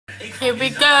Here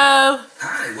we go.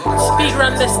 Speed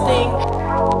run this thing.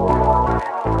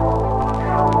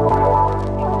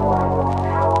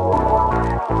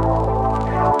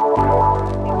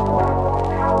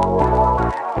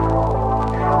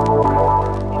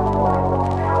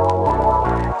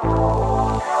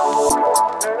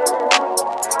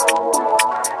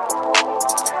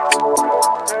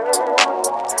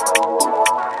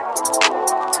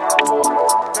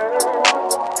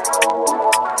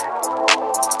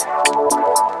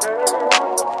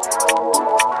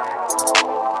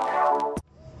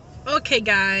 Okay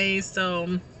guys,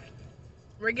 so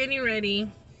we're getting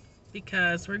ready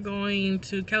because we're going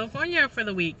to California for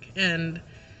the week, and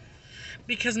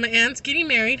because my aunt's getting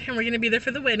married and we're gonna be there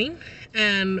for the wedding,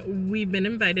 and we've been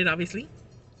invited obviously.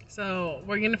 So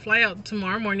we're gonna fly out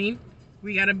tomorrow morning.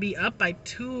 We gotta be up by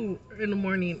 2 in the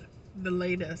morning, the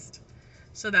latest,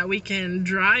 so that we can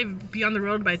be on the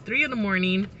road by 3 in the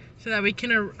morning, so that we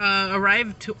can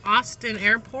arrive to Austin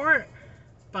airport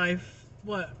by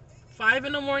 5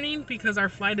 in the morning, because our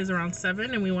flight is around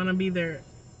 7 and we want to be there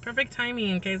perfect timing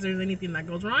in case there's anything that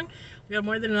goes wrong. We have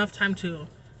more than enough time to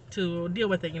deal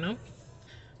with it, you know.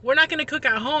 We're not going to cook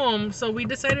at home, so we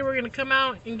decided we're going to come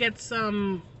out and get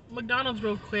some McDonald's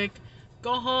real quick,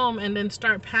 go home, and then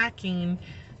start packing.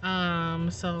 So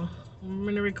I'm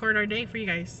going to record our day for you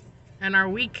guys and our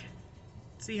week.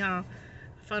 See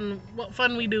what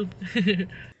fun we do.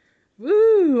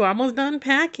 Woo, almost done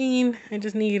packing. I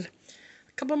just need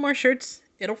a couple more shirts.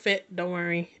 It'll fit, don't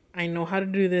worry. I know how to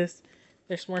do this.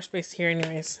 There's more space here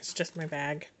anyways. It's just my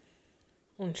bag.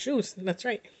 Oh, and shoes, that's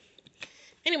right.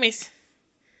 Anyways,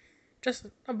 just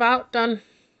about done.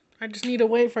 I just need to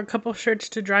wait for a couple shirts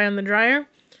to dry on the dryer.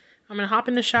 I'm gonna hop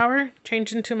in the shower,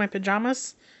 change into my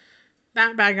pajamas.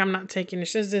 That bag I'm not taking.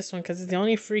 It's just this one because it's the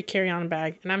only free carry-on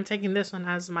bag. And I'm taking this one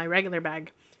as my regular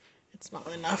bag. It's small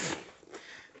enough.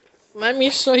 Let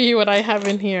me show you what I have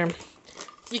in here.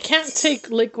 You can't take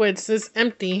liquids this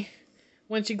empty.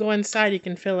 Once you go inside, you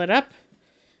can fill it up.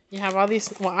 You have all these,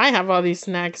 well, I have all these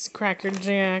snacks. Cracker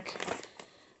Jack,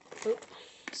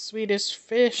 Swedish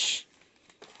fish,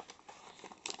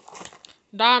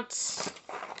 Dots,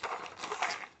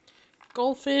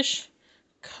 goldfish,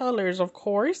 colors, of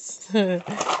course, and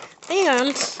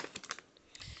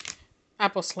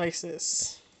apple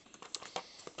slices.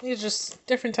 These are just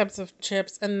different types of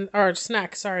chips or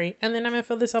snacks, sorry. And then I'm going to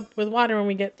fill this up with water when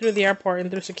we get through the airport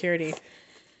and through security.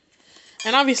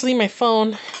 And obviously my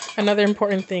phone and other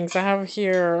important things. I have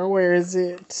here, where is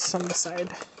it? On the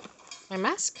side. My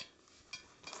mask.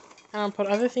 I'm going to put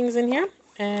other things in here.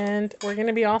 And we're going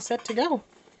to be all set to go.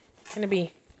 It's going to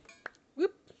be,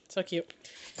 whoop, so cute.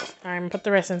 I'm going to put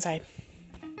the rest inside.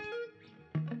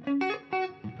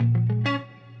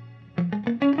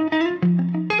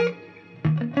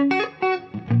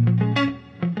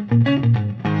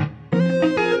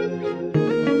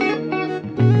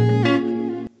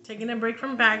 Taking a break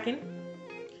from bagging.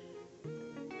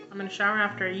 I'm gonna shower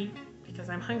after I eat because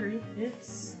I'm hungry.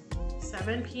 It's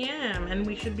 7 p.m. and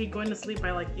we should be going to sleep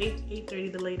by like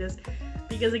 8:30 the latest,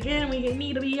 because again we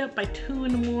need to be up by 2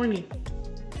 in the morning.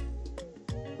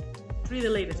 3 the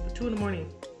latest, but 2 in the morning.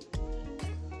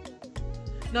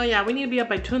 No, yeah, we need to be up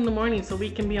by 2 in the morning so we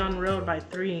can be on road by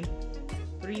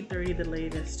 3:30 the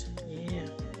latest. Yeah.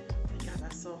 Oh my God,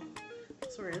 that's so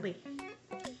early.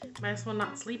 Might as well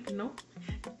not sleep, you know?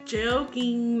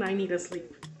 Joking. I need to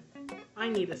sleep.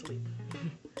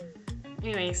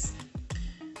 Anyways,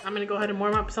 I'm gonna go ahead and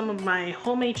warm up some of my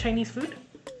homemade Chinese food,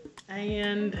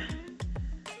 and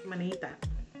I'm gonna eat that.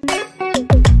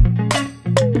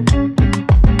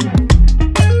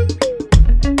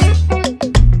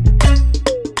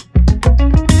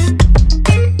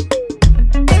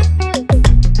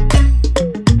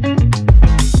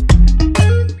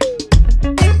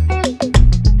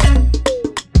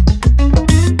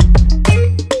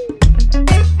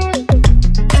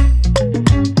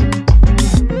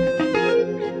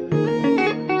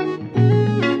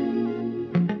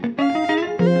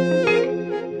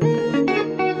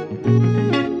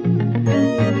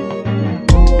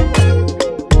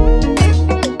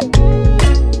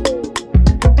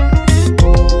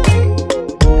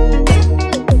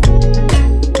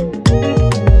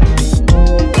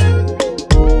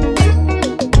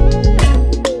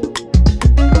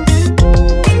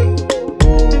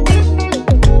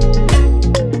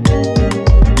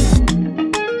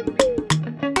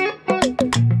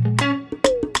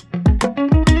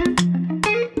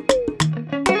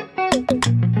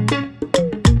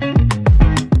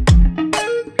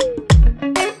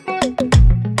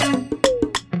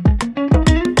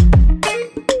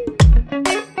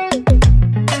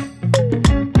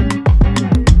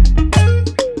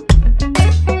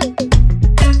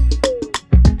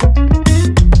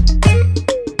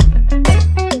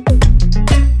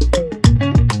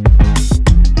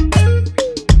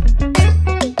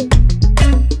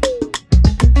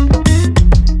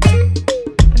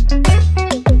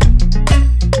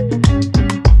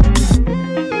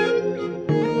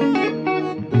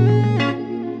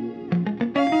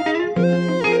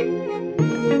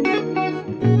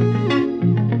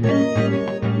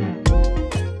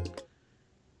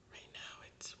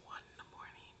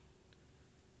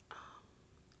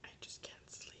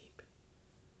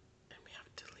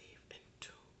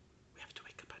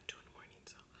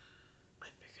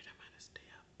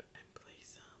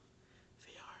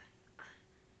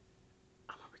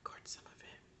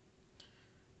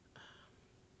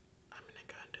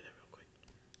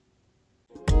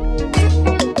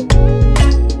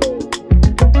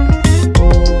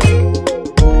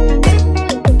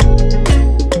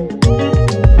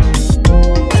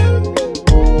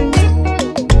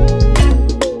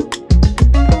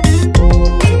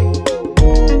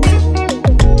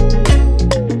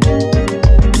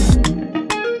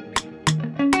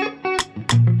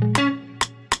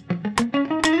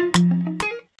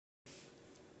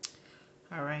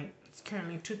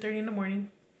 like 2:30 in the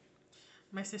morning.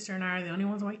 My sister and I are the only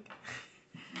ones awake.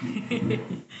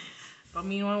 But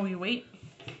meanwhile, we wait.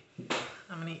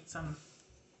 I'm gonna eat some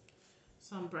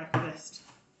breakfast.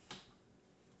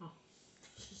 Oh,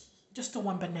 just the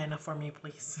one banana for me,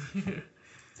 please.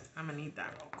 I'm gonna eat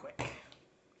that real quick.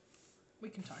 We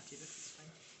can talk to you. This is fine.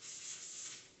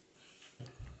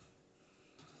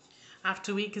 I have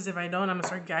to eat because if I don't, I'm gonna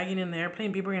start gagging in the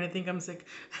airplane. People are gonna think I'm sick.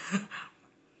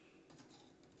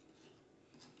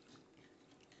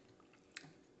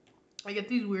 I get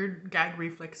these weird gag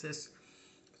reflexes.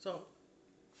 So.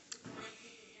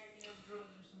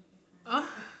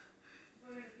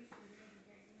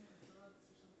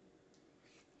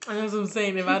 That's what I'm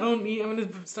saying. If I don't eat, I'm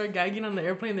gonna start gagging on the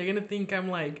airplane. They're gonna think I'm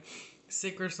like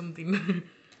sick or something.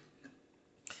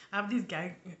 I have these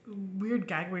weird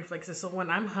gag reflexes. So when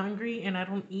I'm hungry and I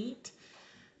don't eat,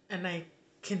 and I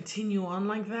continue on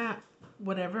like that,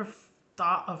 whatever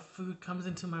thought of food comes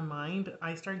into my mind,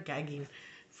 I start gagging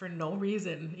for no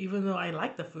reason. Even though I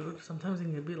like the food, sometimes it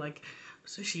can be like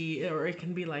sushi, or it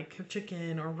can be like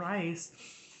chicken or rice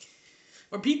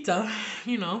or pizza,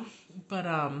 you know. But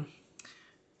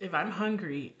if I'm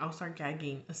hungry, I'll start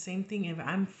gagging. The same thing if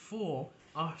I'm full,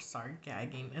 I'll start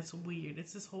gagging. It's weird.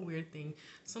 It's this whole weird thing.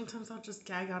 Sometimes I'll just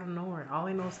gag out of nowhere. All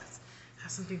I know is it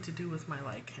has something to do with my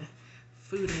like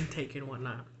food intake and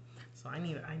whatnot. So I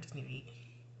just need to eat.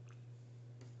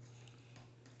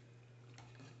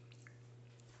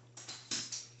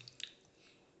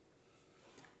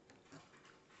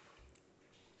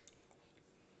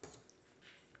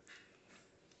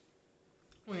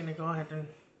 We're gonna go ahead and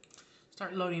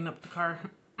start loading up the car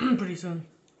pretty soon.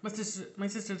 My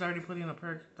sister's already putting up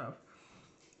her stuff.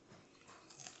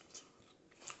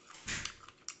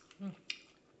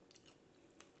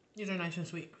 These are nice and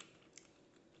sweet.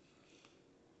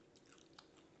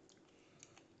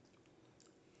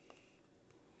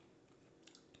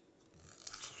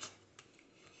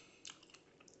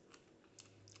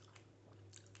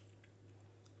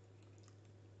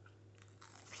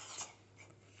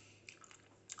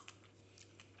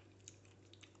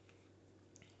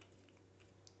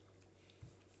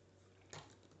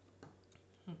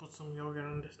 I'll put some yogurt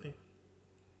on this thing.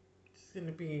 It's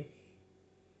gonna be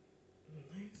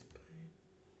a nice bite.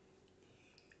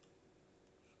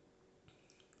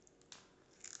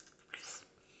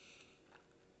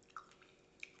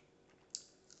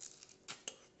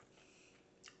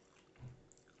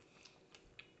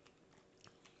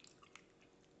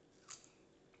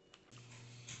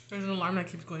 There's an alarm that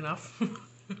keeps going off.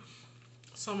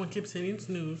 Someone keeps hitting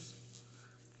snooze.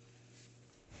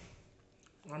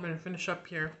 I'm gonna finish up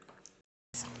here.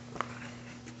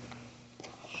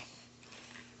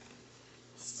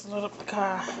 Let's load up the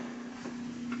car.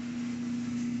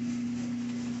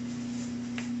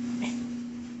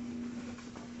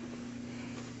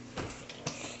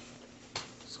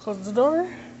 Let's close the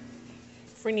door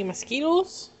for any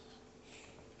mosquitoes.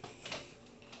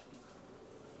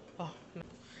 Oh, no.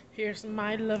 Here's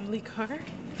my lovely car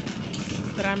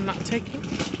that I'm not taking.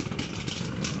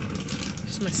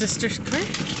 My sister's car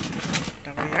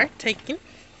that we are taking.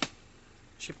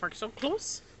 She parked so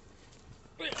close.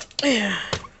 Yeah.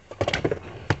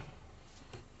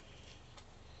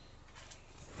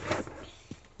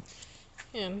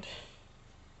 And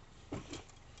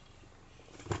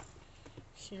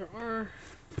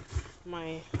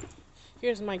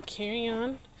here's my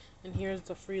carry-on, and here's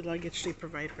the free luggage they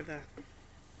provide for that.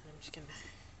 I'm just gonna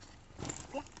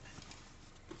plop.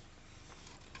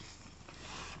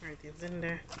 Everything's in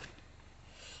there.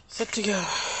 Set to go.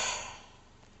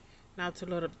 Now to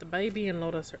load up the baby and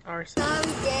load us our stuff.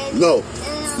 No.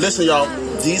 Listen, y'all.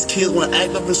 These kids want to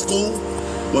act up in school,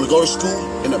 want to go to school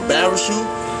and embarrass you,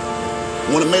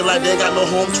 want to make like they got no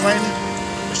home training.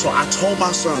 So I told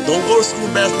my son, don't go to school and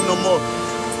embarrass me no more.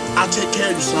 I'll take care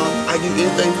of you, son. I give you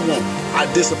anything you want.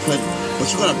 I discipline you. But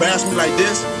you're going to embarrass me like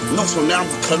this? No, so now I'm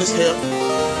going to cut his hair,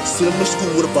 send him to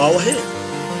school with a bald head.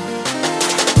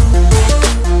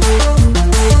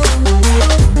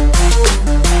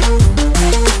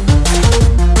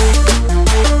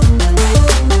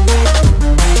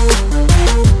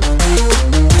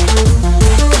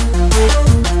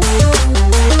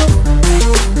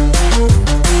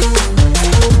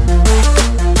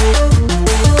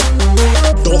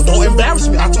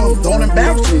 Don't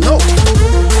embarrass me, no.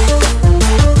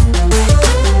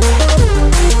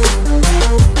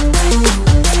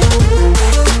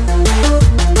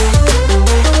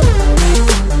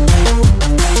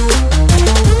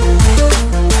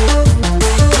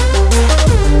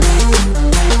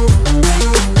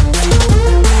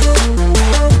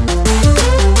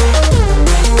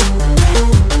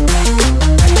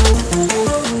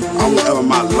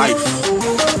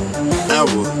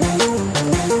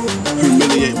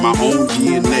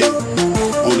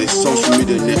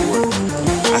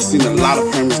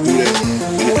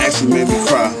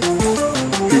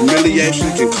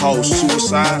 Procrastination can cause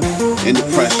suicide and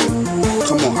depression.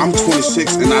 Come on, I'm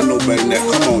 26 and I know better than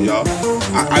that. Come on, y'all.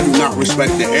 I do not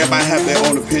respect that. Everybody have their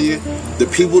own opinion. The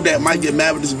people that might get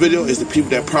mad with this video is the people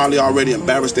that probably already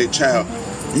embarrassed their child.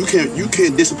 You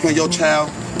can discipline your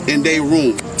child in their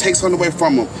room. Take something away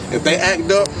from them. If they act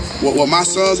up, well, my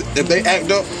sons, if they act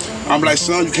up, I'm like,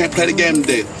 son, you can't play the game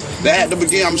today. They act up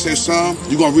again, I'm gonna say, son,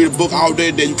 you're gonna read a book all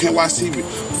day today. You can't watch TV.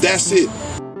 That's it.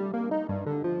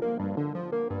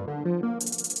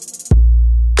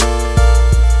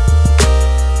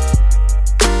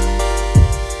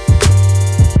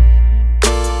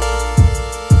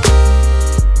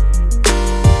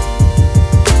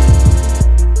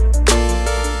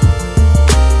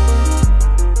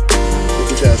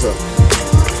 Up.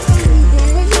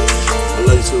 I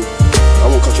love you too. I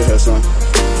won't cut your hair, son.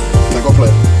 Now go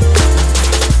play.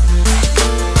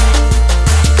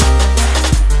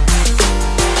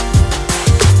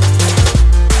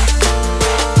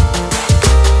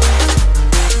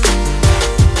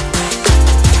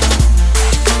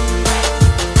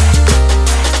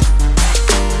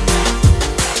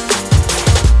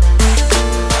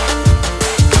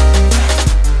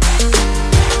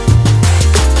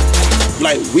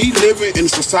 Like, we living in a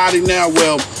society now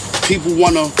where people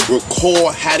want to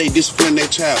record how they discipline their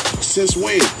child. Since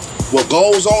when? What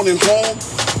goes on in home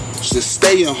should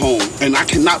stay in home. And I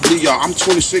cannot believe y'all, I'm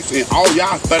 26 and all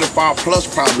y'all 35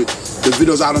 plus probably, the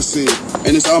videos I done seen.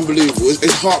 And it's unbelievable.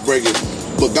 It's heartbreaking.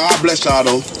 But God bless y'all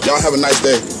though. Y'all have a nice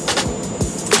day.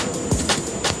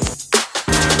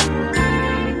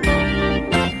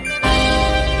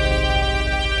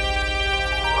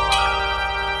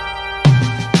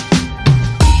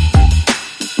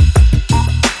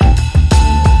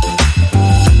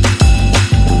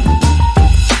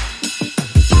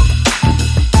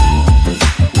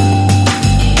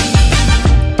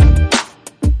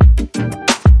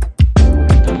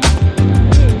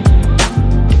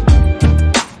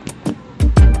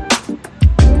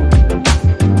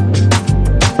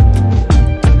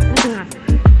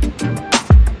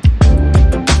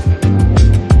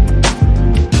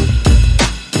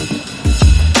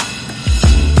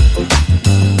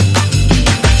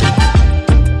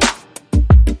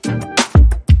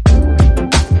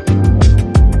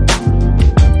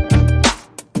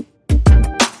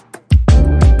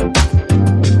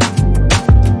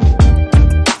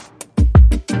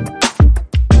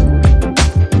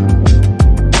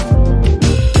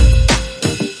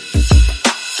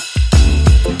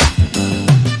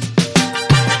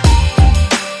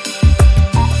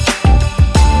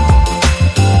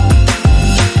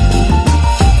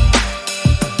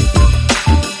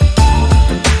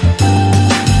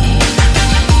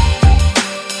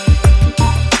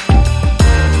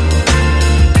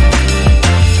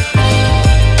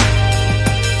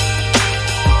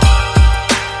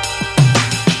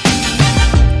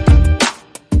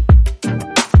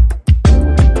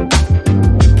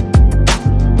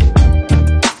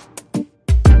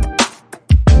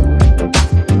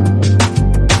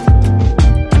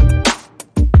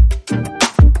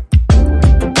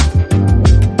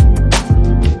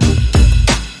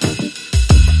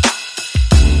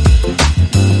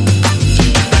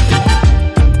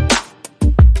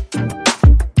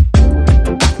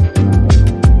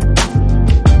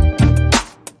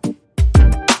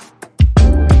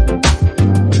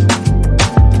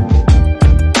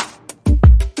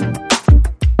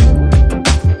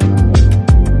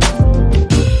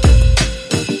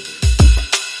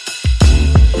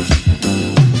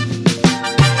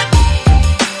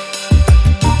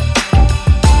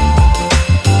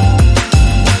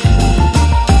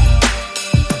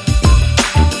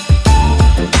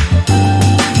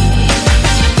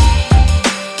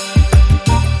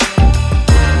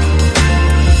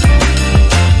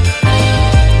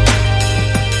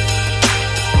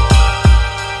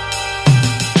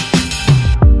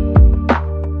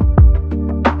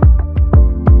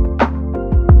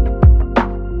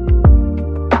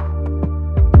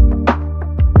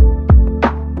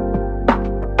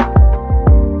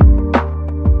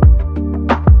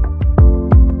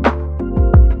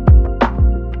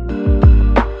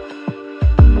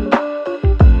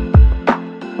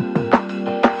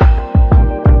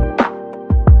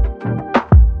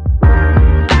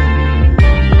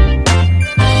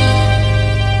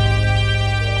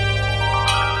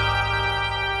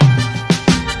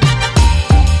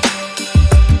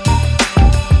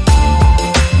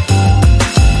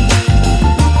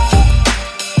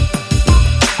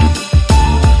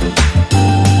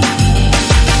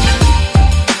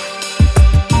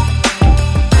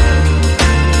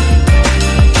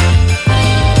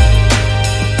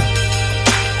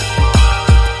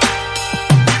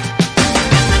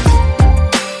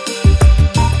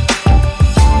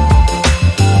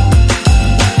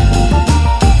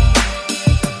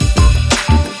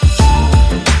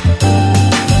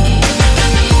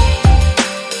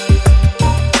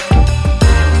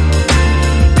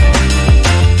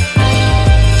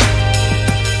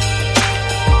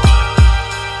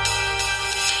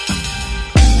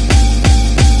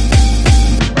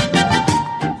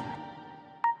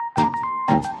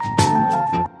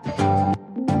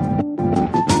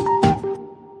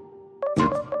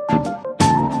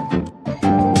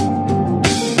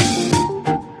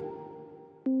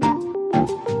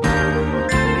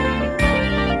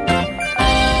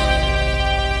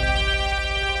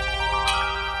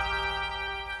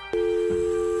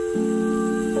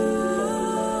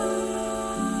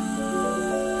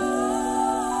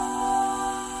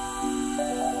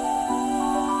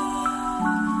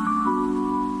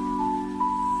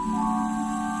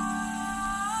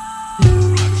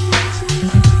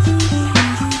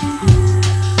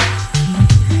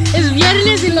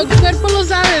 Y el cuerpo lo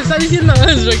sabe, está diciendo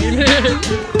eso.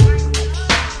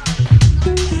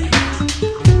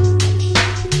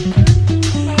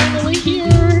 Finally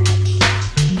here.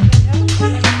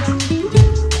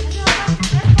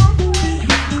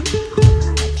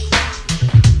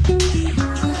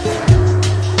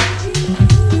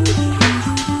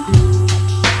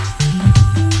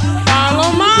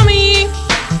 Follow mommy.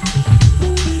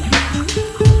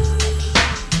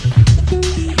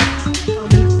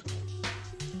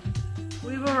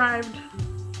 We've arrived.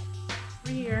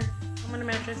 We're here. I'm on a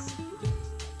mattress.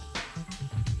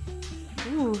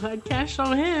 Ooh, I cashed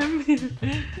on him.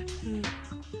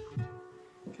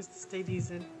 Just to stay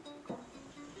decent.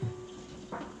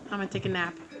 I'm gonna take a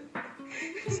nap.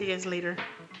 See you guys later.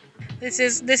 This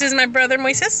is my brother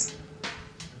Moises.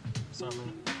 What's up,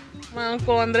 man? My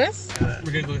uncle Andres.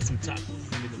 We're gonna go get some tacos. It's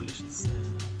gonna be delicious.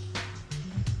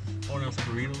 Ordering some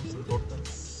burritos and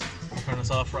tortas. Carne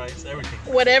asada, fries, everything.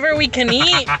 Whatever we can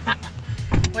eat.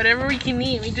 Whatever we can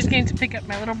eat. We just came to pick up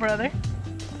my little brother.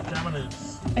 Damn it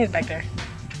is. He's back there.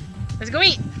 Let's go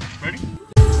eat. Ready?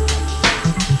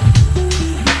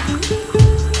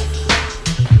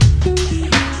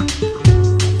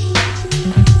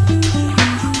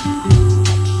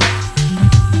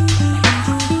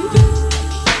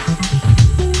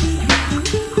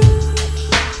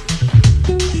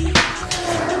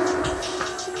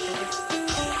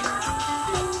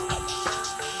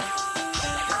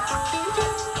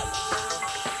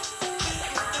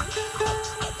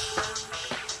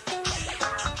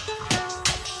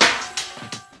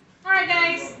 Alright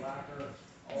guys,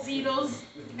 Zito's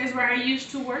is where I used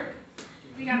to work.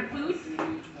 We got food,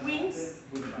 wings,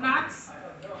 nuts,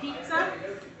 pizza,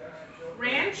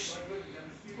 ranch.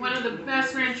 One of the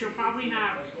best ranch you'll probably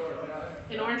have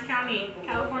in Orange County,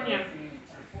 California.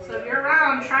 So if you're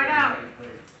around, try it out.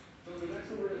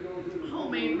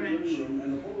 Homemade ranch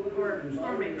or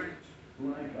store-made ranch.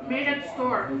 Made at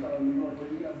store.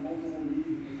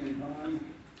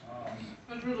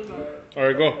 That's really good.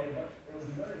 Alright, go.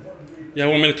 You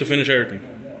have 1 minute to finish everything.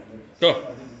 Go.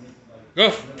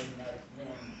 Go.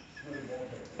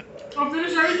 I'll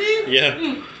finish everything? Yeah.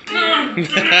 Oh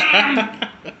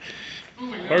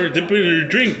my God. Hurry, dip it in your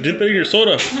drink. Dip it in your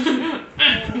soda.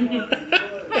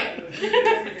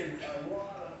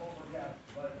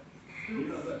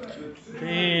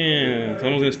 Damn.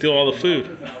 Someone's gonna steal all the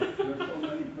food.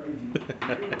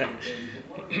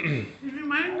 It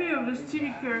reminds me of this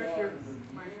TV character.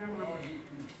 My grandma.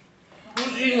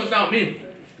 Who's eating without me?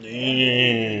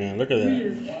 Damn. Look at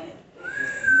that.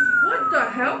 What the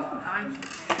hell?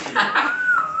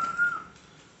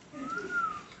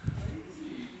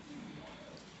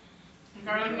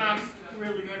 Garlic knots,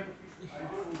 really good.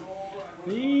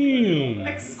 Damn.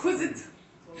 Exquisite.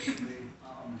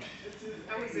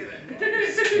 I would say that.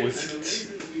 Exquisite.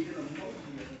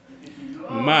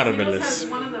 Oh, Marvelous. Zito's has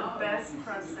one of the best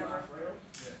crusts ever.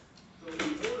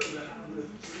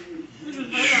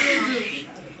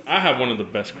 I have one of the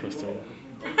best crusts ever.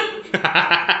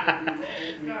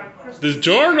 This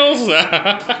Giorno's.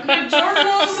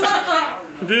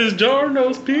 This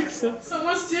Giorno's pizza.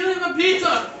 Someone's stealing the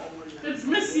pizza. It's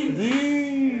missing.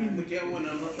 Damn.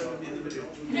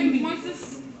 Hey, you want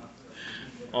this?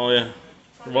 Oh yeah.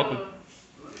 You're welcome.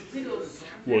 Zito's.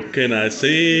 What can I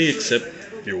say except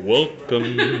you're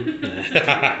welcome?